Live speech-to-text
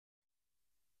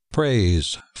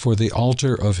Praise for the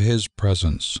altar of His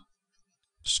presence.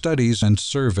 Studies and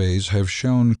surveys have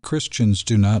shown Christians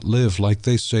do not live like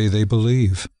they say they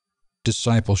believe.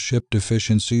 Discipleship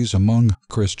deficiencies among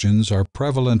Christians are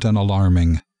prevalent and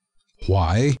alarming.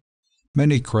 Why?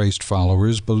 Many Christ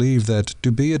followers believe that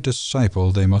to be a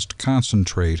disciple they must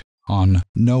concentrate on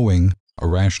knowing a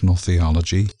rational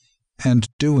theology and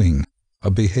doing a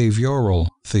behavioral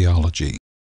theology.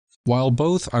 While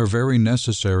both are very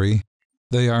necessary,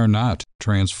 they are not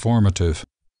transformative.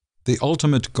 The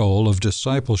ultimate goal of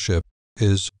discipleship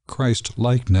is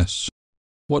Christ-likeness.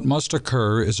 What must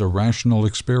occur is a rational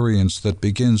experience that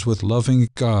begins with loving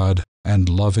God and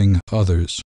loving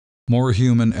others. More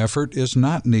human effort is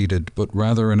not needed, but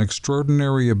rather an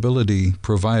extraordinary ability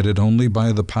provided only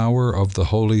by the power of the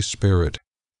Holy Spirit.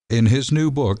 In his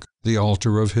new book, The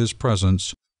Altar of His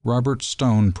Presence, Robert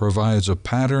Stone provides a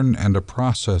pattern and a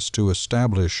process to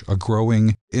establish a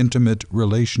growing, intimate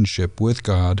relationship with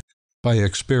God by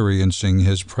experiencing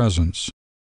His presence.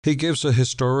 He gives a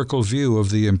historical view of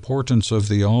the importance of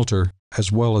the altar,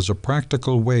 as well as a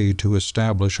practical way to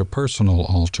establish a personal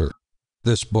altar.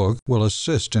 This book will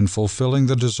assist in fulfilling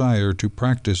the desire to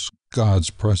practice God's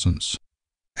presence.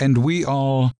 And we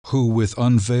all, who with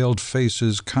unveiled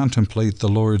faces contemplate the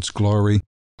Lord's glory,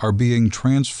 are being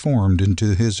transformed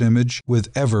into His image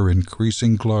with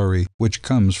ever-increasing glory, which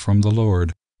comes from the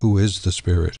Lord, who is the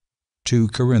Spirit. 2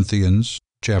 Corinthians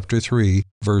chapter 3,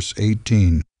 verse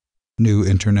 18, New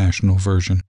International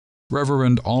Version.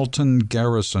 Reverend Alton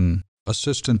Garrison,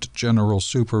 Assistant General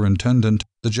Superintendent,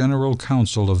 the General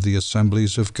Council of the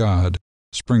Assemblies of God,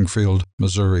 Springfield,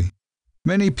 Missouri.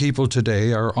 Many people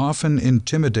today are often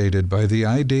intimidated by the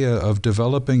idea of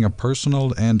developing a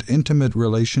personal and intimate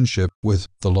relationship with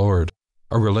the Lord,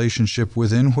 a relationship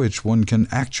within which one can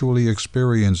actually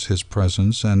experience His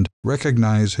presence and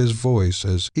recognize His voice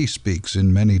as He speaks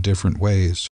in many different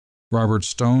ways. Robert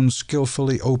Stone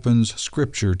skillfully opens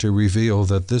Scripture to reveal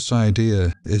that this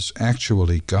idea is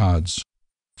actually God's.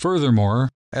 Furthermore,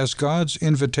 as God's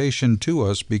invitation to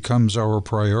us becomes our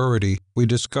priority, we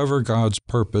discover God's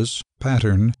purpose,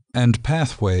 pattern, and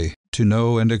pathway to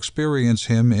know and experience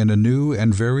Him in a new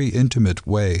and very intimate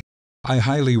way. I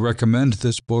highly recommend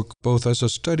this book both as a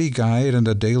study guide and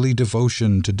a daily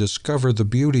devotion to discover the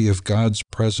beauty of God's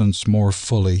presence more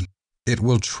fully. It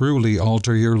will truly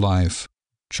alter your life.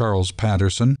 Charles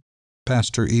Patterson,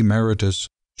 Pastor Emeritus,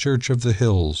 Church of the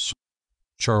Hills,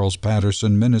 Charles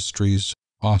Patterson Ministries,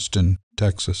 Austin,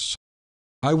 Texas.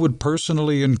 I would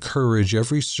personally encourage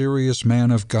every serious man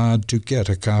of God to get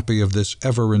a copy of this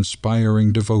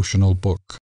ever-inspiring devotional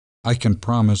book. I can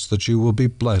promise that you will be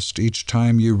blessed each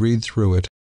time you read through it.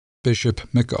 Bishop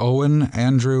McOwen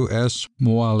Andrew S.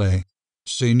 Mwale,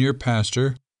 Senior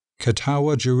Pastor,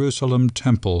 Katawa Jerusalem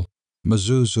Temple,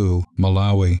 Mzuzu,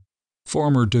 Malawi.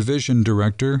 Former Division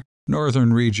Director,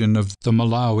 Northern Region of the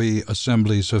Malawi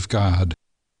Assemblies of God.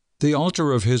 The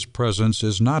altar of His presence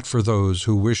is not for those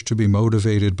who wish to be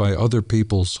motivated by other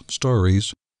people's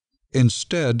stories.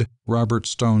 Instead, Robert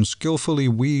Stone skillfully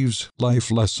weaves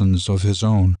life lessons of his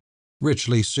own,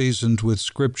 richly seasoned with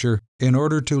Scripture, in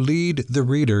order to lead the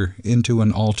reader into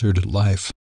an altered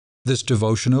life. This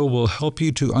devotional will help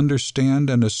you to understand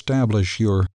and establish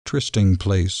your trysting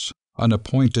place, an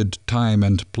appointed time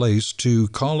and place to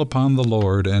call upon the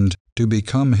Lord and to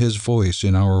become His voice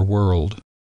in our world.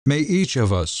 May each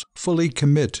of us fully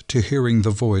commit to hearing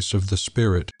the voice of the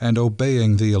Spirit and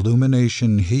obeying the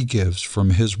illumination He gives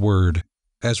from His Word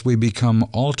as we become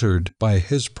altered by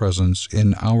His presence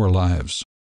in our lives.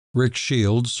 Rick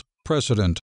Shields,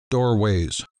 President,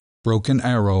 Doorways, Broken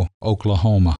Arrow,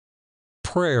 Oklahoma.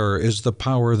 Prayer is the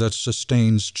power that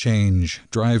sustains change,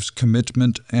 drives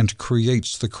commitment, and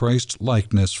creates the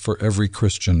Christ-likeness for every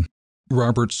Christian.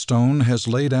 Robert Stone has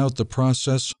laid out the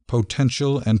process,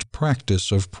 potential, and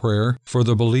practice of prayer for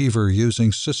the believer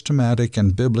using systematic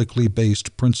and biblically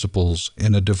based principles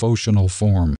in a devotional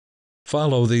form.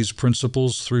 Follow these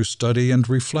principles through study and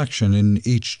reflection in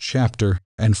each chapter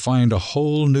and find a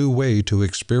whole new way to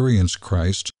experience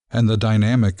Christ and the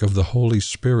dynamic of the Holy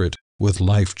Spirit with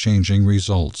life-changing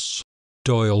results.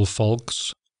 Doyle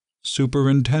Fulks,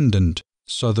 Superintendent,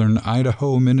 Southern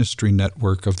Idaho Ministry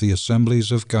Network of the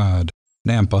Assemblies of God,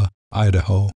 Nampa,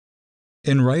 Idaho.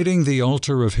 In writing The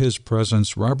Altar of His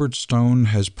Presence, Robert Stone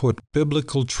has put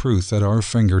biblical truth at our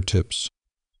fingertips.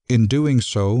 In doing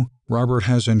so, Robert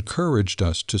has encouraged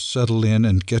us to settle in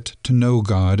and get to know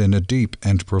God in a deep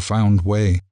and profound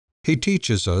way. He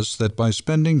teaches us that by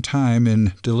spending time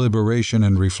in deliberation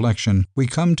and reflection, we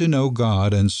come to know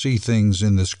God and see things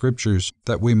in the Scriptures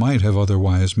that we might have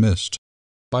otherwise missed.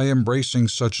 By embracing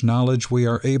such knowledge, we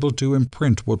are able to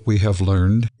imprint what we have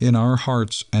learned in our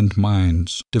hearts and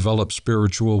minds, develop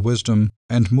spiritual wisdom,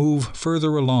 and move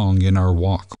further along in our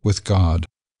walk with God.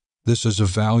 This is a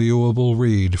valuable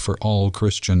read for all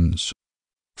Christians.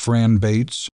 Fran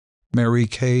Bates, Mary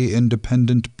Kay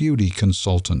Independent Beauty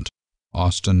Consultant,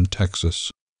 Austin,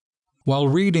 Texas. While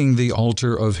reading The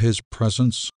Altar of His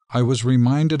Presence, I was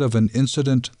reminded of an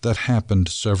incident that happened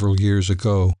several years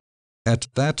ago. At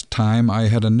that time, I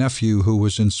had a nephew who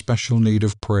was in special need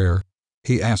of prayer.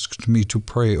 He asked me to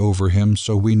pray over him,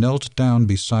 so we knelt down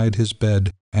beside his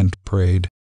bed and prayed.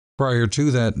 Prior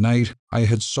to that night, I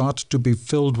had sought to be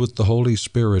filled with the Holy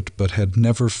Spirit, but had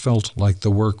never felt like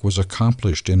the work was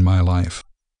accomplished in my life.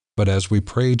 But as we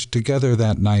prayed together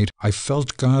that night, I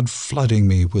felt God flooding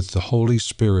me with the Holy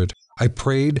Spirit. I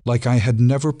prayed like I had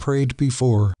never prayed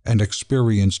before and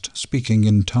experienced speaking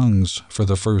in tongues for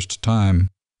the first time.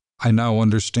 I now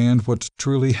understand what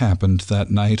truly happened that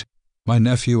night. My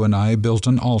nephew and I built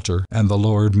an altar, and the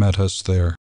Lord met us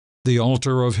there. The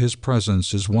Altar of His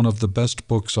Presence is one of the best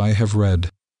books I have read.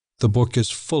 The book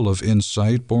is full of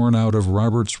insight born out of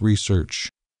Robert's research.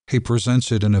 He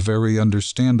presents it in a very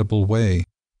understandable way.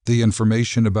 The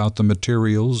information about the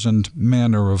materials and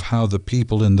manner of how the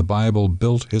people in the Bible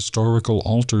built historical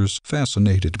altars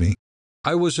fascinated me.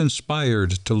 I was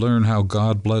inspired to learn how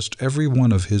God blessed every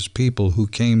one of His people who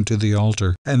came to the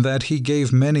altar, and that He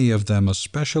gave many of them a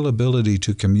special ability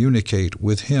to communicate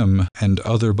with Him and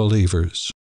other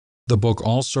believers. The book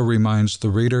also reminds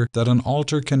the reader that an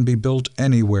altar can be built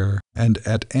anywhere and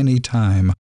at any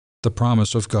time. The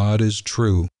promise of God is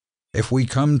true. If we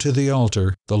come to the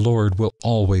altar, the Lord will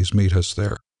always meet us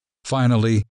there.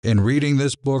 Finally, in reading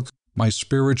this book, my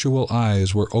spiritual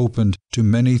eyes were opened to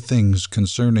many things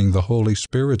concerning the Holy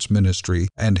Spirit's ministry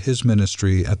and His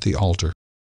ministry at the altar.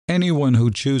 Anyone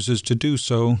who chooses to do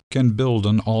so can build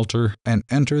an altar and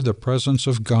enter the presence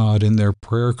of God in their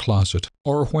prayer closet,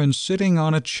 or when sitting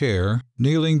on a chair,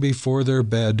 kneeling before their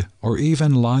bed, or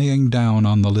even lying down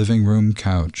on the living room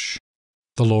couch.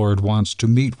 The Lord wants to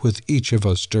meet with each of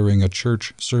us during a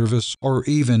church service or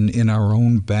even in our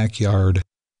own backyard.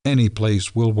 Any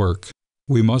place will work.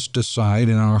 We must decide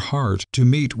in our heart to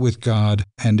meet with God,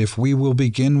 and if we will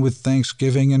begin with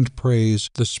thanksgiving and praise,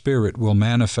 the Spirit will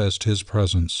manifest His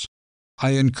presence.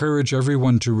 I encourage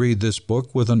everyone to read this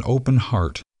book with an open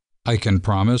heart. I can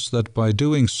promise that by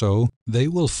doing so, they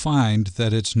will find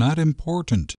that it's not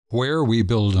important where we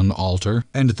build an altar,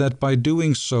 and that by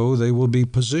doing so they will be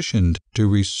positioned to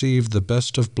receive the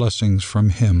best of blessings from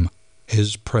Him,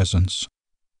 His presence.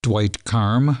 Dwight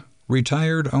Carm,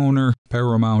 Retired Owner,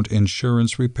 Paramount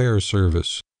Insurance Repair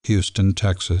Service, Houston,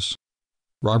 Texas.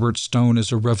 Robert Stone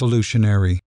is a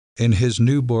revolutionary. In his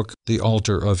new book, The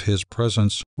Altar of His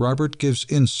Presence, Robert gives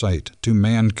insight to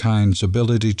mankind's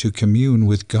ability to commune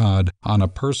with God on a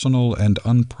personal and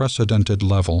unprecedented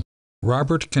level.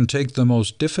 Robert can take the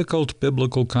most difficult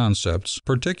biblical concepts,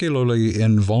 particularly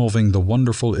involving the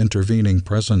wonderful intervening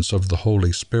presence of the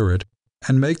Holy Spirit,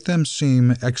 and make them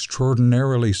seem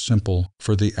extraordinarily simple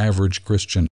for the average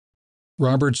Christian.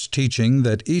 Robert's teaching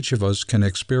that each of us can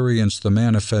experience the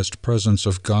manifest presence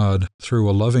of God through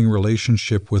a loving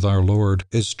relationship with our Lord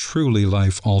is truly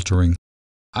life-altering.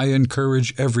 I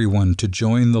encourage everyone to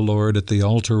join the Lord at the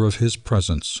altar of His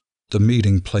presence, the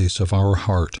meeting place of our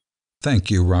heart.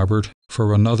 Thank you, Robert,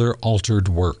 for another altered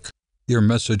work. Your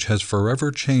message has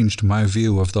forever changed my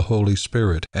view of the Holy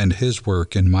Spirit and His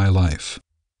work in my life.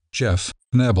 Jeff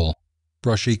Nebel,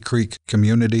 Brushy Creek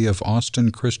Community of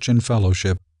Austin Christian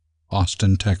Fellowship,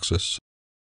 Austin, Texas.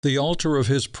 The Altar of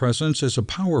His Presence is a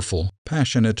powerful,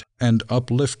 passionate, and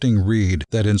uplifting read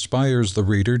that inspires the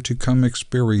reader to come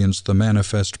experience the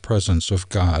manifest presence of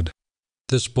God.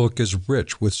 This book is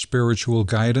rich with spiritual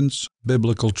guidance,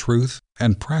 biblical truth,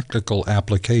 and practical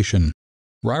application.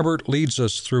 Robert leads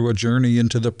us through a journey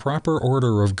into the proper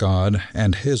order of God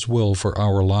and His will for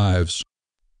our lives.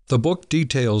 The book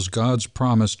details God's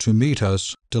promise to meet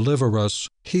us, deliver us,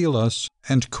 heal us,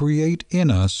 and create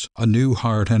in us a new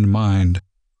heart and mind.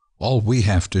 All we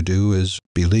have to do is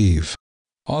believe.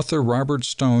 Author Robert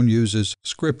Stone uses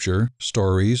scripture,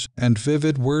 stories, and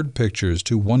vivid word pictures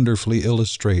to wonderfully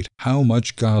illustrate how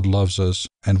much God loves us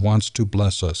and wants to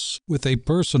bless us with a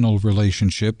personal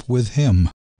relationship with Him.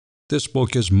 This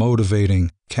book is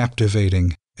motivating,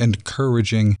 captivating,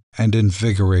 encouraging, and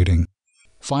invigorating.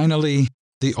 Finally,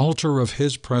 the altar of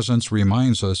His presence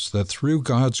reminds us that through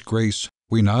God's grace,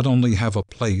 we not only have a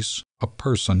place, a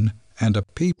person, and a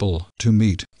people to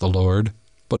meet the Lord,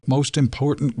 but most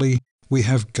importantly, we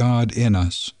have God in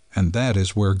us, and that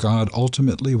is where God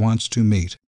ultimately wants to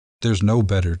meet. There's no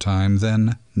better time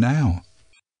than now.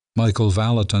 Michael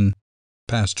Valentin,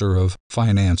 pastor of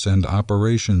Finance and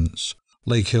Operations,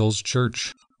 Lake Hills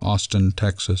Church, Austin,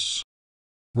 Texas.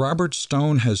 Robert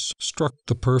Stone has struck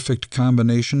the perfect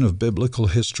combination of biblical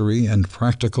history and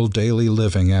practical daily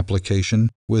living application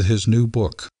with his new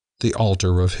book, The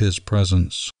Altar of His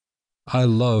Presence. I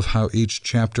love how each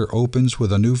chapter opens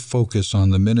with a new focus on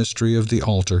the ministry of the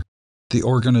altar. The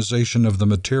organization of the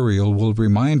material will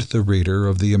remind the reader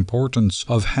of the importance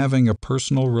of having a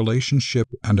personal relationship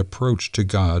and approach to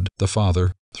God the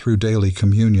Father through daily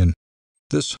communion.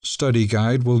 This study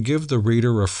guide will give the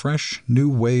reader a fresh, new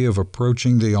way of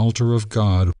approaching the altar of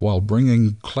God while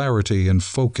bringing clarity and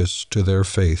focus to their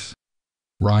faith.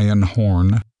 Ryan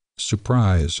Horn,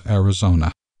 Surprise,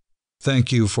 Arizona.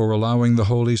 Thank you for allowing the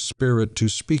Holy Spirit to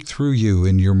speak through you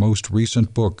in your most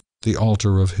recent book, The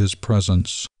Altar of His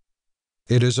Presence.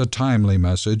 It is a timely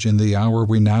message in the hour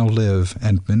we now live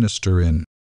and minister in.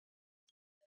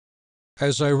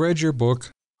 As I read your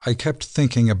book, I kept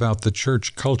thinking about the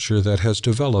church culture that has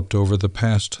developed over the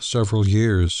past several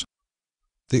years.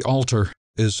 The altar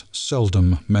is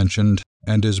seldom mentioned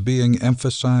and is being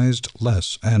emphasized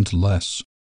less and less.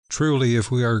 Truly,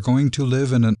 if we are going to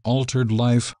live in an altered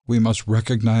life, we must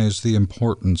recognize the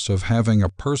importance of having a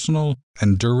personal,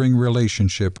 enduring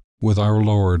relationship with our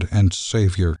Lord and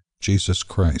Savior, Jesus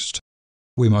Christ.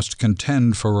 We must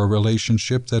contend for a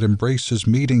relationship that embraces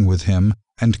meeting with Him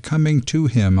and coming to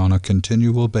Him on a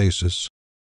continual basis.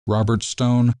 Robert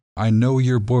Stone, I know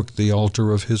your book, The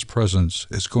Altar of His Presence,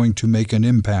 is going to make an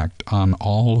impact on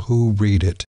all who read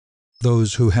it.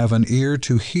 Those who have an ear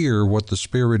to hear what the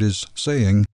Spirit is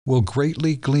saying will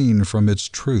greatly glean from its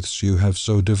truths you have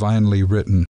so divinely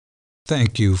written.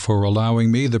 Thank you for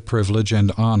allowing me the privilege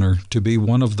and honor to be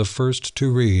one of the first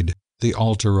to read The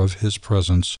Altar of His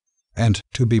Presence, and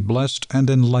to be blessed and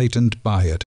enlightened by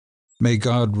it. May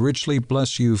God richly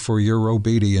bless you for your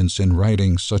obedience in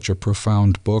writing such a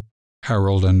profound book.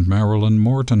 Harold and Marilyn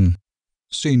Morton,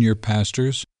 Senior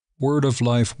Pastors, Word of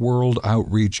Life World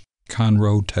Outreach,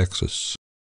 Conroe, Texas.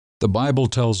 The Bible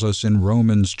tells us in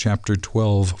Romans chapter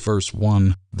 12, verse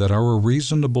 1, that our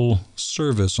reasonable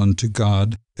service unto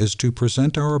God is to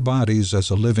present our bodies as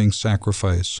a living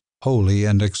sacrifice, holy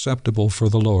and acceptable for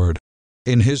the Lord.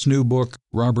 In his new book,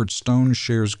 Robert Stone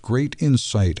shares great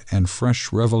insight and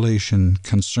fresh revelation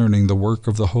concerning the work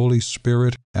of the Holy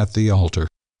Spirit at the altar.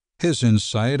 His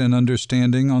insight and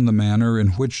understanding on the manner in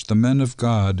which the men of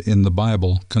God in the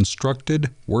Bible constructed,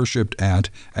 worshipped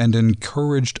at, and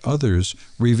encouraged others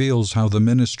reveals how the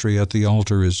ministry at the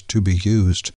altar is to be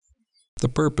used, the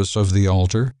purpose of the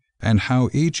altar, and how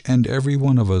each and every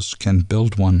one of us can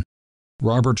build one.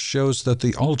 Robert shows that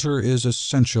the altar is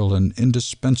essential and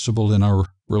indispensable in our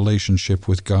relationship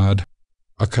with God,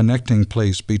 a connecting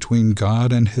place between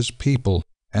God and His people,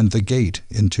 and the gate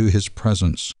into His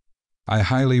presence. I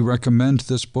highly recommend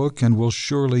this book and will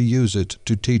surely use it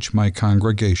to teach my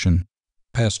congregation.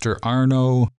 Pastor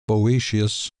Arno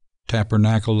Boetius,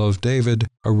 Tabernacle of David,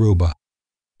 Aruba.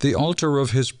 The altar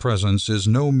of His presence is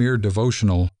no mere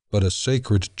devotional, but a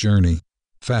sacred journey.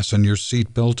 Fasten your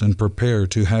seatbelt and prepare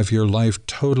to have your life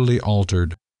totally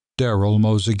altered. Daryl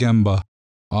Mozigemba,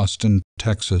 Austin,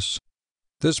 Texas.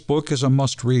 This book is a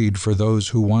must-read for those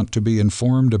who want to be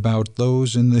informed about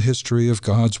those in the history of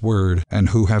God's Word and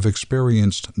who have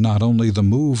experienced not only the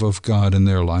move of God in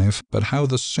their life, but how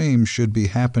the same should be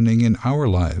happening in our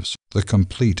lives, the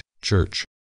complete church.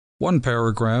 One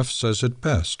paragraph says it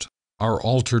best. Our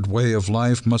altered way of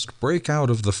life must break out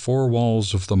of the four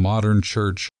walls of the modern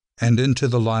church and into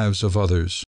the lives of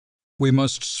others. We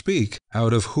must speak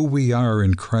out of who we are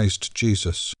in Christ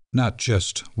Jesus, not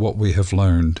just what we have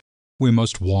learned. We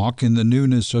must walk in the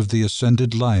newness of the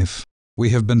ascended life. We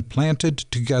have been planted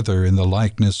together in the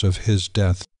likeness of His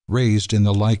death, raised in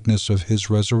the likeness of His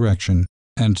resurrection,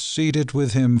 and seated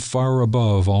with Him far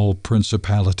above all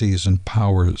principalities and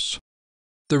powers.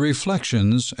 The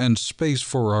reflections and space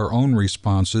for our own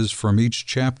responses from each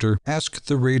chapter ask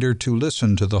the reader to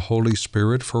listen to the Holy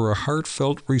Spirit for a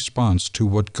heartfelt response to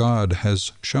what God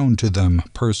has shown to them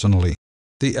personally.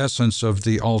 The essence of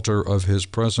the altar of His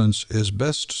presence is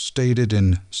best stated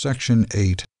in Section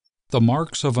 8. The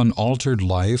marks of an altered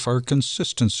life are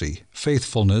consistency,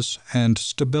 faithfulness, and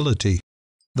stability.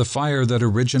 The fire that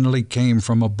originally came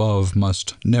from above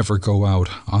must never go out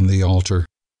on the altar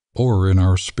or in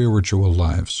our spiritual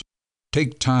lives.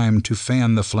 Take time to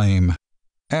fan the flame.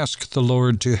 Ask the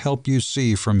Lord to help you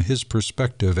see from His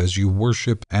perspective as you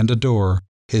worship and adore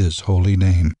His holy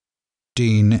name.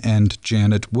 Dean and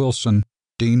Janet Wilson,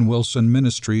 Dean Wilson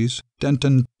Ministries,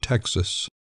 Denton, Texas.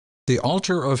 The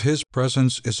Altar of His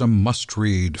Presence is a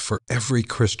must-read for every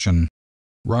Christian.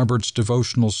 Robert's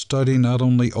devotional study not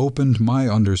only opened my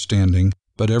understanding,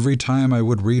 but every time I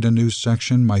would read a new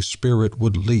section, my spirit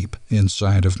would leap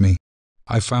inside of me.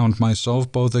 I found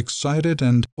myself both excited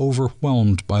and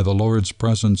overwhelmed by the Lord's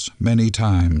presence many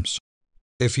times.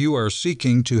 If you are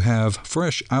seeking to have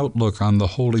fresh outlook on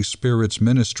the Holy Spirit's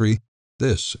ministry,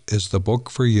 this is the book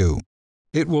for you.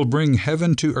 It will bring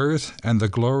heaven to earth, and the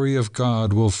glory of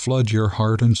God will flood your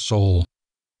heart and soul.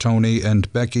 Tony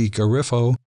and Becky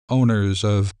Garifo, owners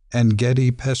of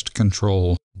Engedi Pest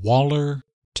Control, Waller,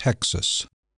 Texas.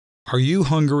 Are you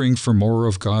hungering for more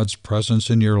of God's presence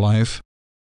in your life?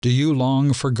 Do you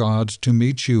long for God to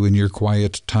meet you in your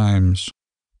quiet times?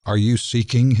 Are you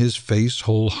seeking His face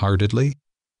wholeheartedly?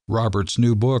 Robert's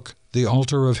new book, The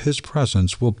Altar of His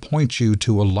Presence, will point you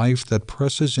to a life that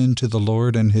presses into the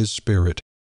Lord and His Spirit.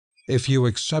 If you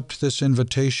accept this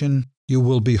invitation, you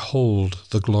will behold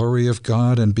the glory of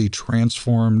God and be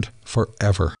transformed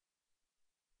forever.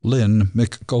 Lynn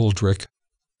McGoldrick,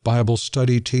 Bible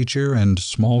study teacher and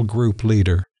small group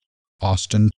leader,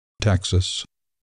 Austin, Texas.